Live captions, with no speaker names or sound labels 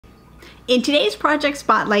In today's project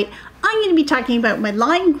spotlight, I'm going to be talking about my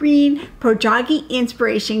lime green Pojagi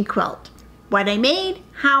inspiration quilt. What I made,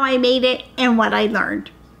 how I made it, and what I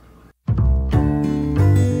learned.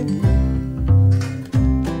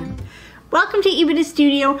 Welcome to Epida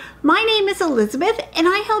Studio. My name is Elizabeth and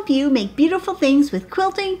I help you make beautiful things with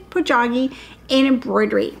quilting, Pojagi, and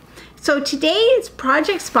embroidery. So today's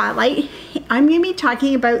project spotlight, I'm going to be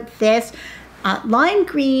talking about this lime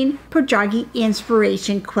green Pojagi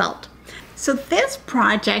inspiration quilt. So this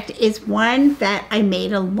project is one that I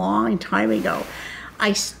made a long time ago.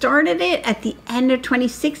 I started it at the end of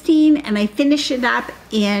 2016 and I finished it up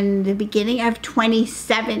in the beginning of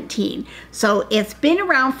 2017. So it's been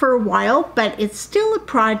around for a while, but it's still a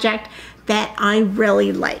project that I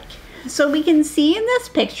really like. So we can see in this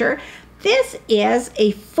picture, this is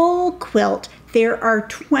a full quilt. There are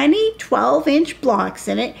 20 12-inch blocks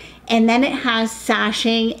in it, and then it has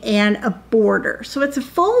sashing and a border. So it's a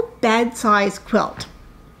full bed-size quilt.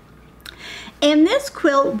 And this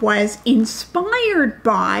quilt was inspired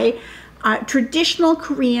by traditional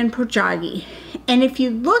Korean Pojagi. And if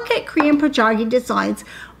you look at Korean Pojagi designs,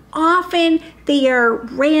 often they are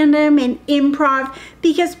random and improv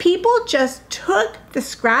because people just took the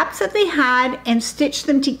scraps that they had and stitched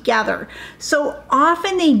them together. So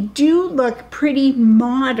often they do look pretty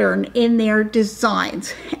modern in their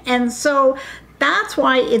designs. And so that's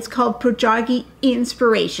why it's called Pojagi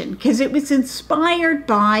inspiration, because it was inspired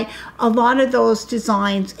by a lot of those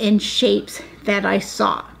designs and shapes that I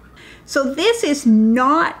saw. So this is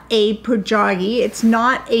not a Pojagi, it's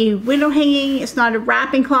not a window hanging, it's not a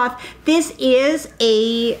wrapping cloth. This is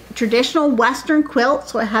a traditional Western quilt,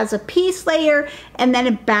 so it has a piece layer and then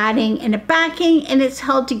a batting and a backing, and it's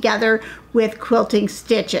held together with quilting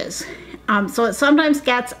stitches. So it sometimes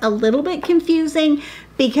gets a little bit confusing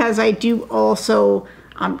because I do also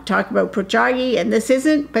talk about Pojagi, and this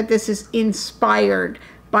isn't, but this is inspired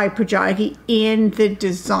by Pojagi in the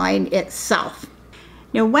design itself.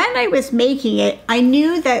 Now, when I was making it, I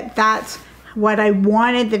knew that that's what I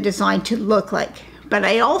wanted the design to look like. But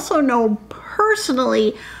I also know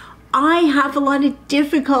personally, I have a lot of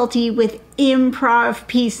difficulty with improv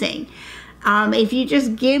piecing. If you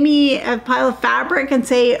just give me a pile of fabric and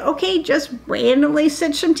say, okay, just randomly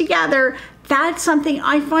stitch them together, that's something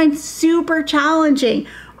I find super challenging.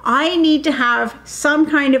 I need to have some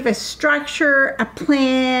kind of a structure, a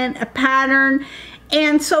plan, a pattern.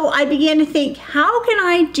 And so I began to think, how can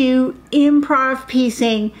I do improv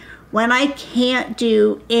piecing when I can't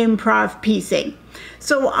do improv piecing?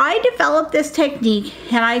 So I developed this technique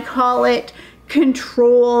and I call it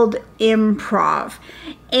controlled improv.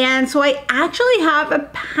 And so I actually have a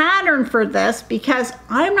pattern for this because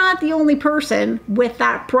I'm not the only person with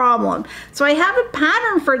that problem. So I have a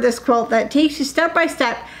pattern for this quilt that takes you step by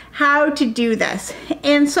step how to do this.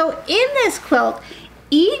 And so in this quilt,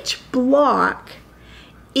 each block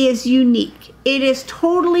is unique. It is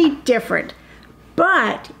totally different,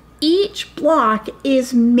 but each block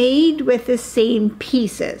is made with the same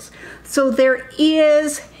pieces. So there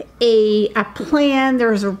is a plan,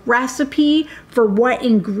 there's a recipe for what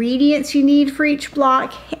ingredients you need for each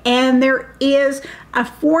block, and there is a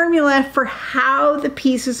formula for how the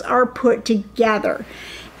pieces are put together.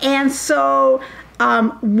 And so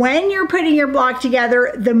when you're putting your block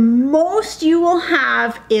together, the most you will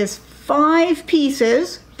have is 5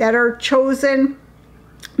 pieces that are chosen,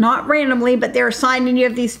 not randomly, but they're assigned, and you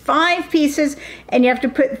have these 5 pieces and you have to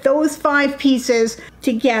put those 5 pieces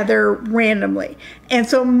together randomly. And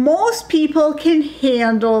so most people can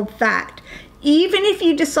handle that. Even if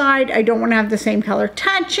you decide, I don't want to have the same color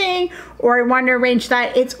touching, or I want to arrange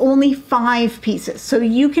that, it's only 5 pieces. So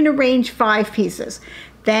you can arrange 5 pieces,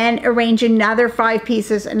 then arrange another 5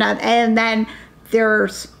 pieces, and then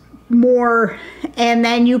there's more, and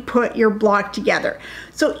then you put your block together.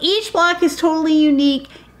 So each block is totally unique.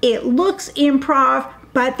 It looks improv,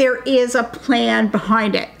 but there is a plan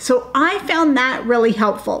behind it. So I found that really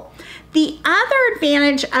helpful. The other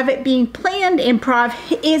advantage of it being planned improv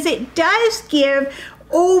is it does give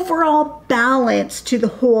overall balance to the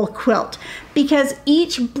whole quilt because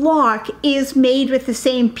each block is made with the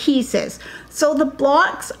same pieces. So the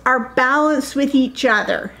blocks are balanced with each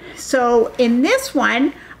other. So in this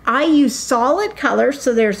one, I use solid colors,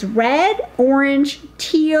 so there's red, orange,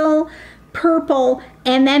 teal, purple,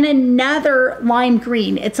 and then another lime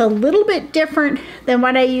green. It's a little bit different than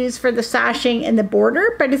what I use for the sashing and the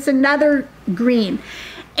border, but it's another green.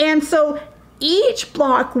 And so each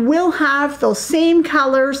block will have those same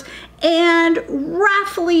colors and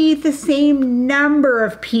roughly the same number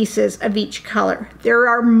of pieces of each color. There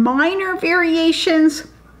are minor variations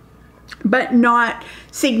but not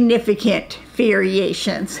significant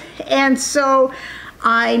variations. And so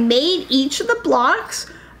I made each of the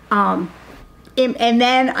blocks, and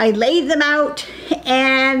then I laid them out,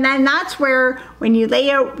 and then that's where when you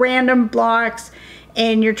lay out random blocks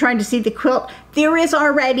and you're trying to see the quilt, there is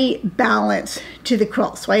already balance to the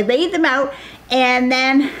quilt. So I laid them out, and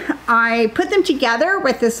then I put them together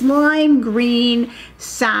with this lime green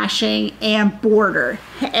sashing and border.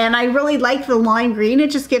 And I really like the lime green.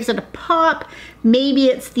 It just gives it a pop. Maybe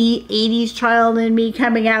it's the 80s child in me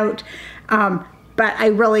coming out, but I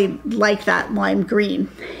really like that lime green.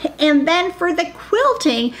 And then for the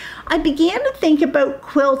quilting, I began to think about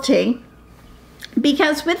quilting,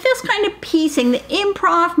 because with this kind of piecing, the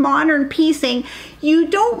improv modern piecing, you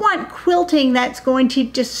don't want quilting that's going to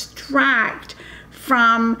distract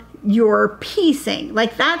from your piecing.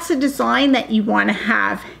 Like, that's a design that you want to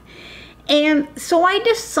have. And so I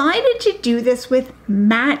decided to do this with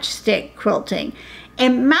matchstick quilting.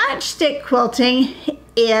 And matchstick quilting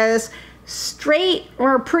is straight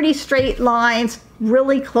or pretty straight lines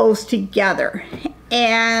really close together.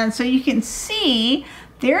 And so you can see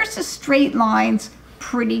there's the straight lines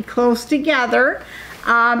pretty close together.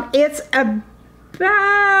 It's about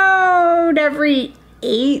every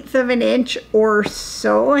 1/8 of an inch or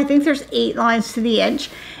so. I think there's 8 lines to the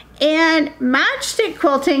inch. And matchstick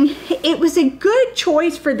quilting, it was a good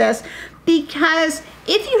choice for this, because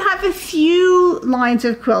if you have a few lines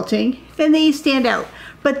of quilting, then they stand out.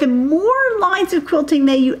 But the more lines of quilting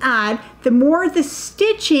that you add, the more the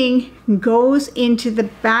stitching goes into the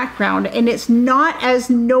background, and it's not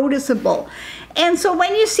as noticeable. And so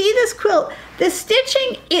when you see this quilt, the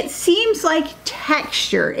stitching, it seems like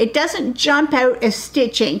texture. It doesn't jump out as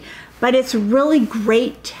stitching, but it's really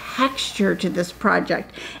great texture to this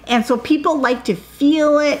project. And so people like to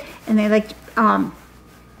feel it, and they like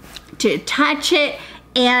to touch it,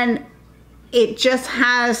 and it just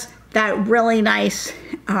has that really nice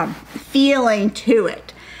feeling to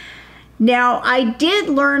it. Now, I did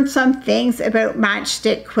learn some things about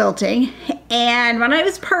matchstick quilting, and when I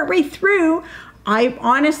was partway through, I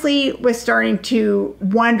honestly was starting to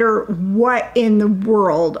wonder what in the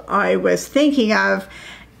world I was thinking of,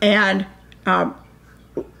 and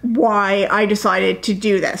why I decided to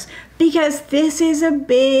do this. Because this is a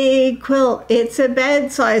big quilt. It's a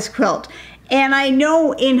bed-size quilt. And I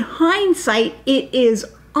know in hindsight it is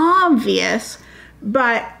obvious,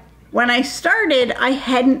 but when I started, I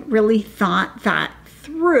hadn't really thought that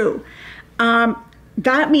through.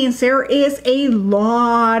 That means there is a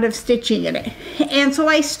lot of stitching in it. And so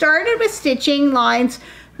I started with stitching lines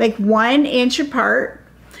like 1 inch apart,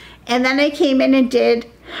 and then I came in and did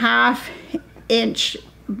 1/2 inch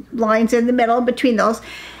lines in the middle between those,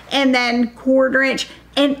 and then 1/4 inch.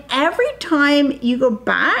 And every time you go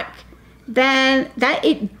back, then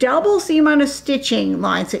it doubles the amount of stitching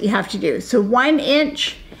lines that you have to do. So 1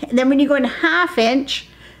 inch, and then when you go into 1/2 inch,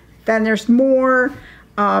 then there's more.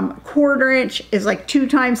 1/4 inch is like 2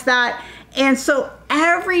 times that. And so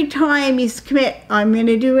every time you commit, I'm going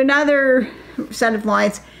to do another set of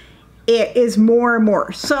lines, it is more and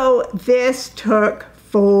more. So this took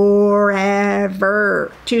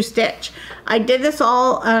forever to stitch. I did this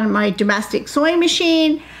all on my domestic sewing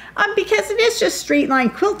machine, because it is just straight line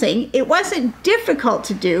quilting. It wasn't difficult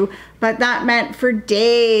to do, but that meant for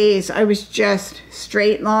days I was just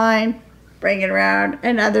straight line, bring it around,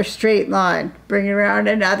 another straight line, bring it around,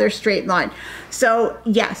 another straight line. So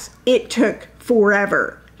yes, it took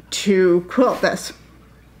forever to quilt this.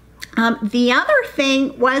 The other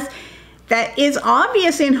thing was that is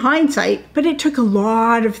obvious in hindsight, but it took a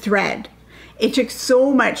lot of thread. It took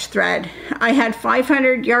so much thread. I had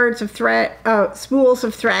 500 yards of thread, spools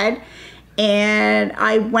of thread, and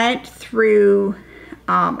I went through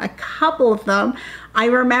a couple of them. I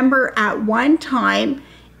remember at one time,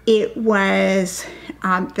 it was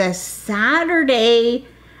the Saturday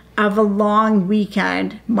of a long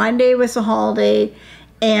weekend. Monday was a holiday,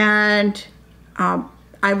 and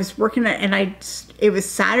I was working and it was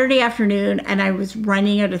Saturday afternoon, and I was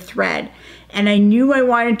running out of thread. And I knew I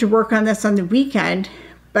wanted to work on this on the weekend,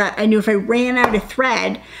 but I knew if I ran out of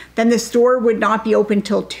thread, then the store would not be open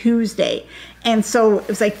till Tuesday. And so it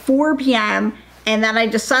was like 4 p.m. and then I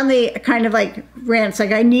just suddenly kind of like ran. It's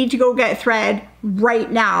like, I need to go get thread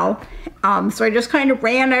right now. So I just kind of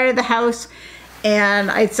ran out of the house,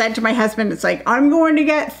 and I said to my husband, it's like, I'm going to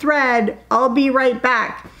get thread. I'll be right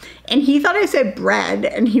back. And he thought I said bread,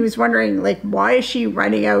 and he was wondering, like, why is she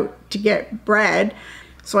running out to get bread?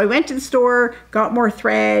 So I went to the store, got more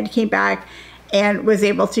thread, came back, and was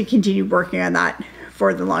able to continue working on that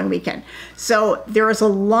for the long weekend. So there was a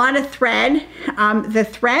lot of thread. The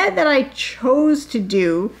thread that I chose to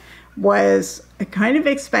do was a kind of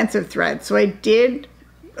expensive thread. So I did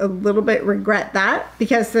a little bit regret that,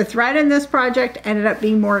 because the thread in this project ended up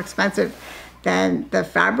being more expensive than the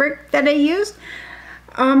fabric that I used.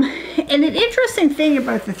 And an interesting thing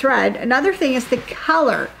about the thread, another thing, is the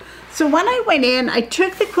color. So when I went in, I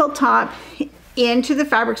took the quilt top into the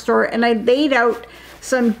fabric store and I laid out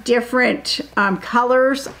some different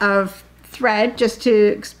colors of thread just to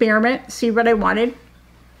experiment, see what I wanted.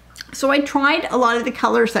 So I tried a lot of the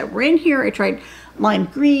colors that were in here. I tried lime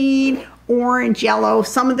green, orange, yellow,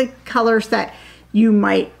 some of the colors that you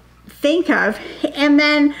might think of. And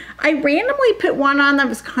then I randomly put one on that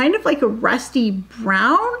was kind of like a rusty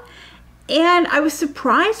brown. And I was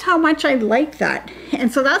surprised how much I liked that. And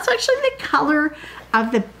so that's actually the color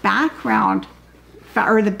of the background,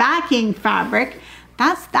 or the backing fabric.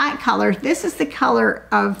 That's that color. This is the color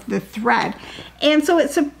of the thread. And so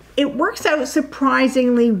it works out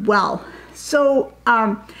surprisingly well. So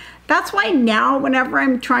that's why now whenever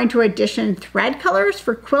I'm trying to audition thread colors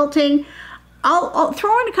for quilting, I'll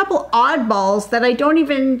throw in a couple oddballs that I don't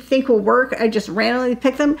even think will work. I just randomly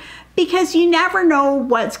pick them, because you never know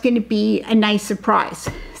what's going to be a nice surprise.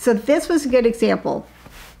 So this was a good example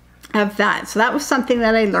of that. So that was something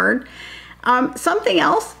that I learned. Something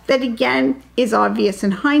else that again is obvious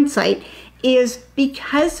in hindsight is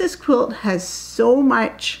because this quilt has so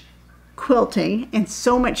much quilting and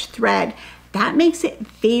so much thread, that makes it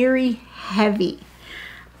very heavy.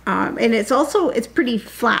 And it's pretty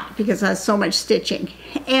flat because it has so much stitching.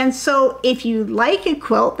 And so if you like a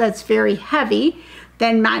quilt that's very heavy,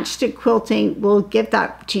 then Matchstick Quilting will give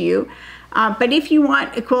that to you. But if you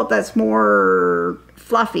want a quilt that's more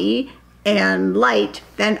fluffy and light,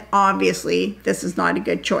 then obviously this is not a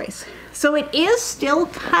good choice. So it is still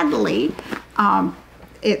cuddly.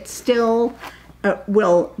 It still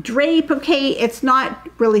will drape okay. It's not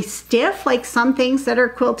really stiff like some things that are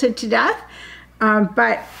quilted to death,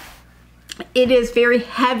 but it is very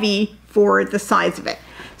heavy for the size of it.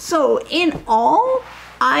 So in all,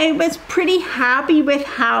 I was pretty happy with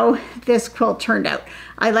how this quilt turned out.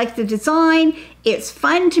 I like the design. It's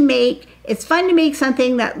fun to make. It's fun to make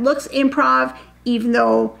something that looks improv, even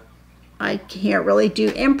though I can't really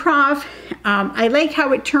do improv. I like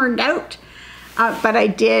how it turned out, but I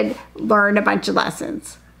did learn a bunch of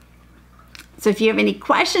lessons. So if you have any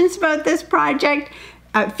questions about this project,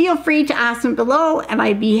 feel free to ask them below and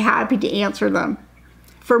I'd be happy to answer them.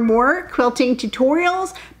 For more quilting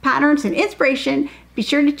tutorials, patterns, and inspiration, be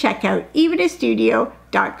sure to check out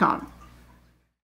epidastudio.com.